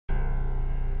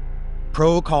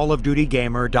Pro Call of Duty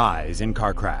gamer dies in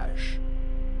car crash.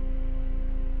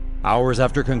 Hours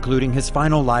after concluding his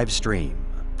final live stream,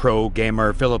 pro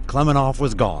gamer Phillip Klemenov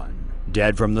was gone,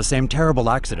 dead from the same terrible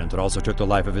accident that also took the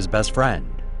life of his best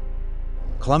friend.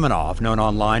 Klemenov, known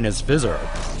online as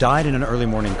PHiZZURP, died in an early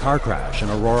morning car crash in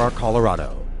Aurora,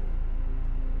 Colorado.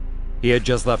 He had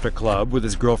just left a club with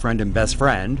his girlfriend and best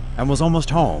friend and was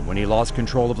almost home when he lost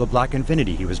control of the black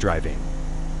Infiniti he was driving.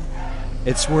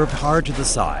 It swerved hard to the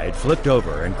side, flipped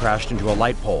over, and crashed into a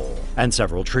light pole and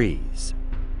several trees.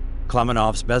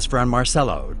 Klemenov's best friend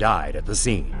Marcelo died at the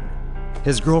scene.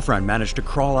 His girlfriend managed to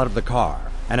crawl out of the car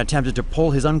and attempted to pull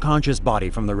his unconscious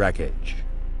body from the wreckage.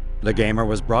 The gamer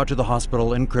was brought to the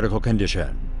hospital in critical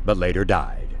condition, but later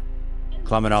died.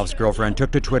 Klemenov's girlfriend took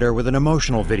to Twitter with an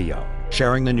emotional video,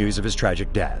 sharing the news of his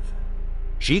tragic death.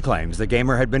 She claims the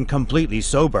gamer had been completely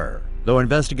sober, though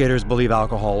investigators believe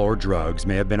alcohol or drugs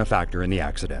may have been a factor in the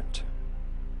accident.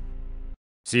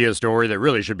 See a story that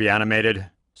really should be animated?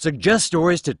 Suggest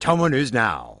stories to TomoNews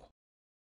now.